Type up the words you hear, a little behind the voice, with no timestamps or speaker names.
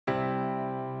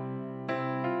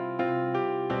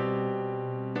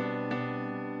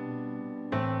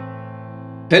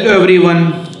Hello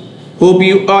everyone, hope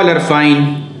you all are fine.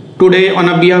 Today on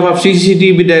behalf of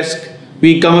CCTV desk,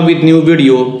 we come up with new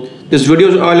video. This video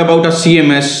is all about a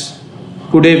CMS.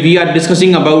 Today we are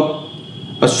discussing about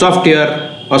a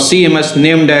software or CMS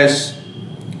named as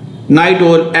Night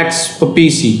Owl X for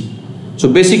PC. So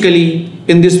basically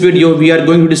in this video we are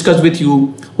going to discuss with you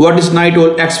what is Night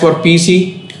Owl X for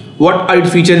PC, what are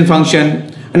its feature and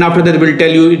function, and after that we will tell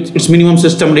you its minimum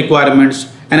system requirements.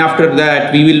 And after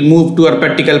that we will move to our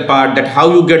practical part, that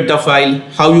how you get the file,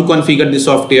 how you configure the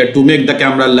software to make the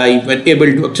camera live and able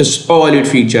to access all its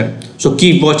feature. So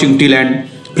keep watching till end.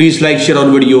 Please like, share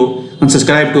our video and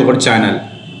subscribe to our channel.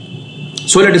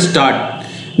 So let us start.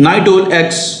 Night Owl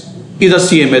X is a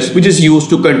CMS which is used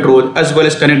to control as well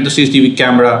as connect the CCTV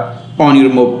camera on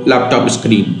your laptop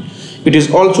screen. It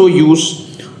is also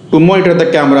used to monitor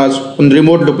the cameras on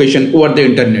remote location over the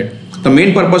internet. The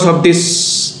main purpose of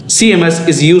this CMS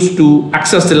is used to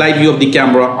access the live view of the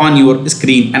camera on your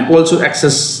screen and also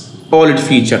access all its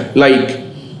features, like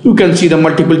you can see the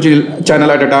multiple channel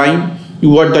at a time, you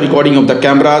watch the recording of the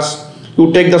cameras,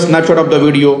 you take the snapshot of the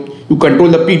video, you control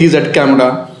the PTZ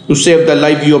camera, you save the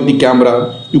live view of the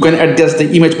camera, you can adjust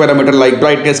the image parameter like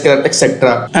brightness, color,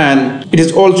 etc. And it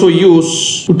is also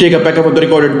used to take a backup of the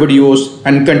recorded videos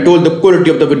and control the quality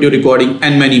of the video recording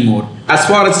and many more. As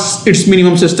far as its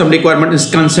minimum system requirement is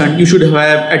concerned, you should have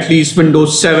at least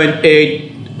Windows 7,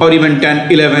 8 or even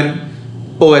 10,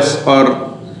 11 OS,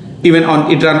 or even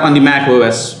it run on the Mac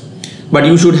OS. But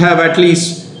you should have at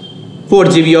least 4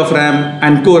 GB of RAM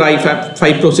and Core i5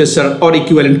 processor or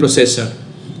equivalent processor.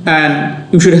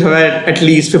 And you should have at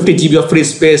least 50 GB of free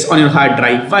space on your hard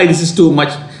drive. Why this is too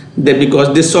much?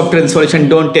 Because this software installation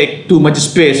don't take too much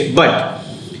space, but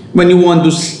when you want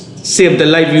to save the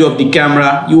live view of the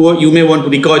camera, you may want to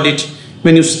record it.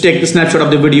 When you take the snapshot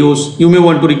of the videos, you may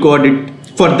want to record it.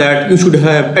 For that you should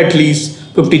have at least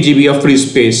 50 GB of free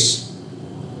space.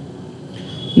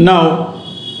 Now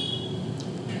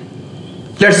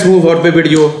let's move out the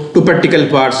video to practical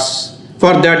parts.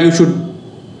 For that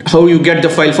how you get the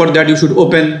file? For that you should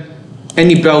open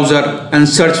any browser and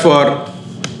search for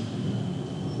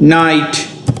Night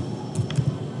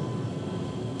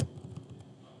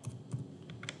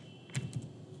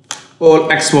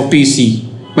Owl X for PC.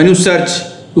 When you search,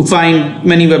 you find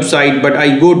many websites, but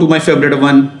I go to my favorite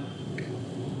one,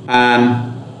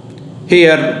 and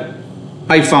here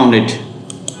I found it.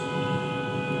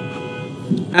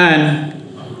 And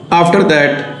after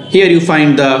that, here you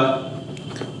find the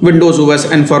Windows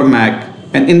OS and for Mac,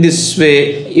 and in this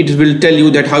way it will tell you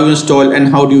that how you install and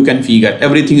how do you configure.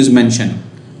 Everything is mentioned.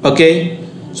 Okay,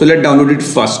 so let's download it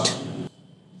first.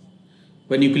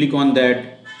 When you click on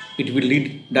that, it will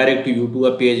redirect you to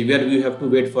a page where you have to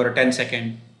wait for 10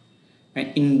 seconds,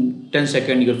 and in 10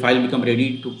 seconds your file become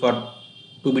ready to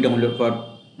be downloaded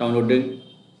for downloading.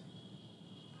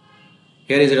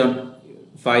 Here is a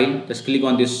file. Just click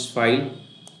on this file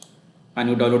and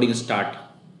your downloading start.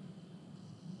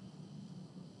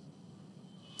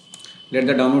 Let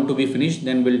the download to be finished,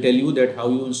 then we'll tell you that how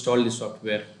you install the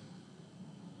software.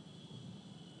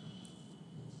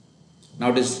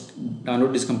 Now this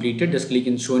download is completed. Just click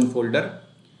in show in folder.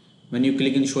 When you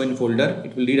click in show in folder,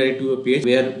 it will redirect to a page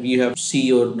where we have see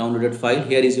your downloaded file.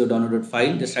 Here is your downloaded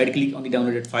file. Just right click on the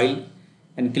downloaded file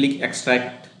and click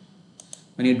extract.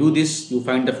 When you do this, you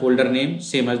find the folder name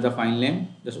same as the file name.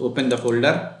 Just open the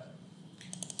folder,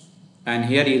 and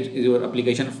here is your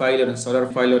application file or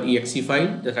installer file or exe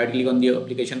file. Just right click on the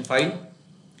application file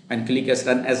and click as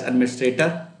run as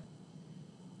administrator.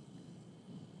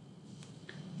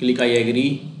 Click I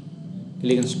agree,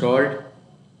 click installed.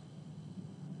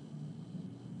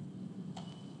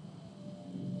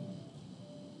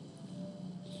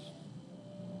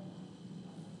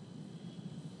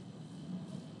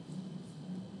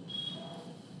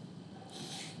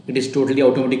 It is totally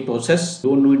automatic process.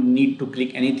 Don't need to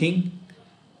click anything.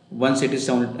 Once it is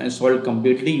installed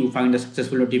completely, you find a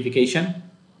successful notification.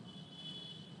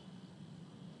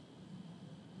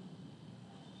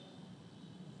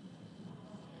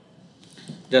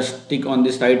 Just tick on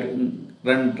this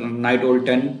run Night Owl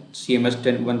 10 CMS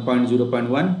 10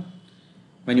 1.0.1.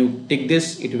 When you tick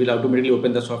this, it will automatically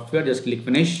open the software. Just click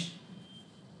finish.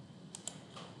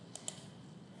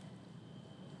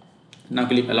 Now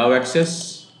click allow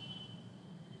access.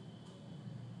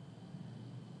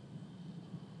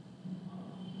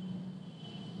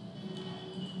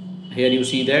 Here you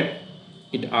see that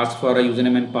it asks for a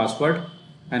username and password,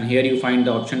 and here you find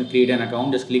the option create an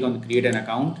account. Just click on create an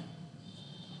account,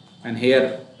 and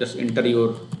here just enter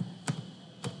your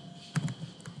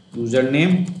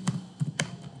username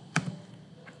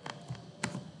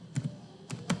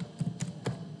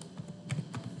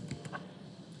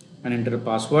and enter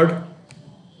password.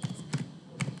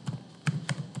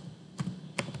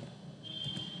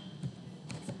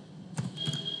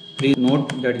 Please note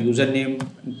that username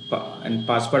and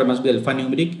password must be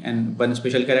alphanumeric and one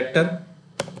special character.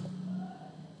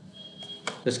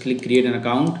 Just click create an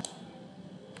account.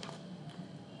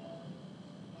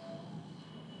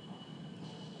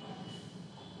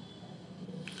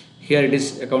 Here it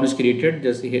is, account is created.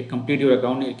 Just here, complete your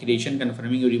account creation,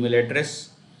 confirming your email address.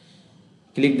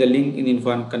 Click the link in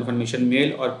the confirmation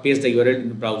mail or paste the URL in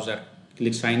the browser.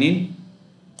 Click sign in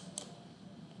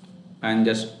and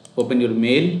just open your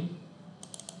mail,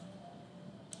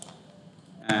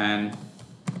 and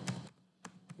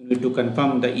you need to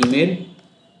confirm the email.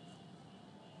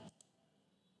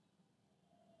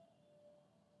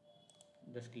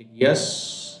 Just click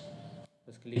yes.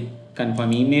 Just click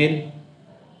confirm email.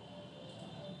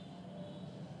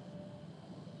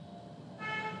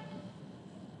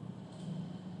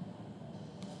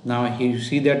 Now here you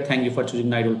see that thank you for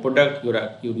choosing Ideal product.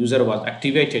 Your user was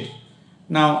activated.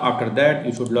 Now after that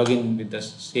you should log in with the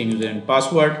same user and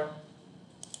password.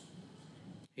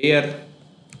 Here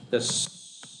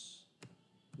just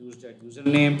use that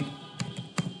username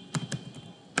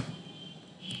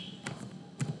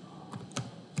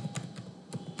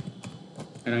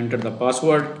and enter the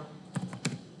password.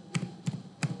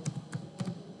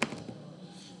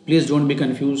 Please don't be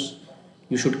confused.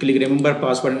 You should click remember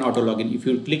password and auto login. If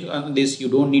you click on this, you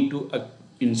don't need to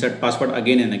insert password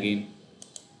again and again.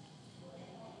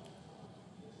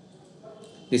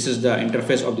 This is the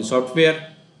interface of the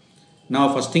software.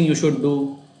 Now first thing you should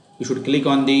do, you should click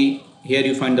on the, here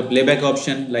you find the playback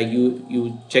option, like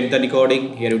you check the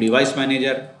recording. Here device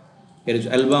manager, here is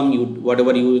album,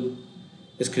 whatever you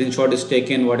screenshot is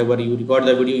taken, whatever you record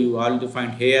the video, you all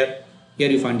find here. Here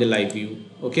you find the live view.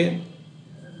 Okay,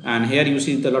 and here you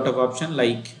see the lot of option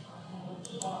like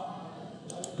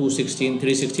 216,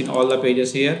 316, all the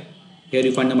pages here. Here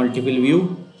you find the multiple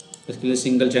view. Just click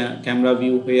single camera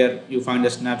view. Here you find a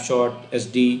snapshot,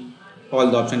 SD, all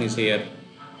the option is here.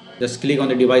 Just click on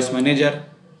the device manager,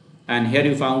 and here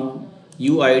you found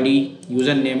UID,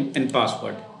 username and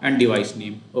password and device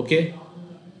name. Okay,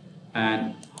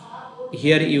 and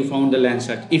here you found the LAN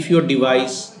search. If your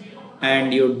device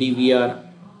and your DVR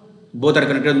both are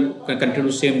connected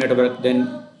to same network,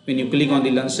 then when you click on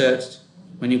the LAN search,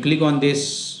 when you click on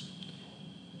this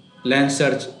LAN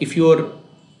search, if your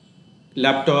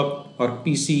laptop or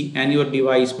PC and your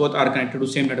device both are connected to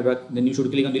same network, then you should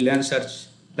click on the LAN search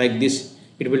like this.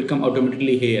 It will come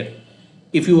automatically here.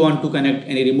 If you want to connect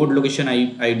any remote location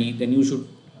ID, then you should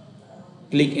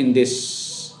click in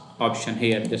this option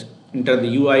here. Just enter the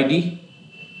UID.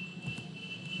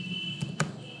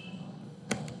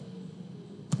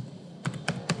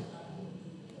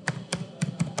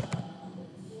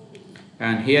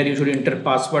 And here you should enter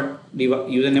password,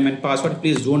 username and password.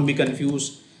 Please don't be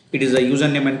confused. It is the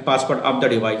username and password of the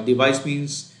device. Device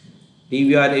means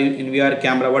DVR, NVR,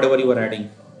 camera, whatever you are adding.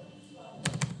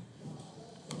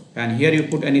 And here you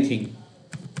put anything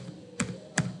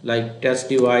like test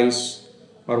device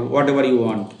or whatever you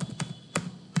want.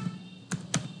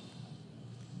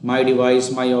 My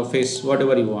device, my office,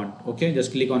 whatever you want. Okay,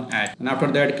 just click on add. And after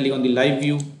that, click on the live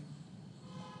view.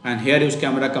 And here your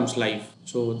camera comes live.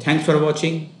 So thanks for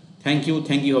watching. Thank you.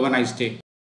 Have a nice day.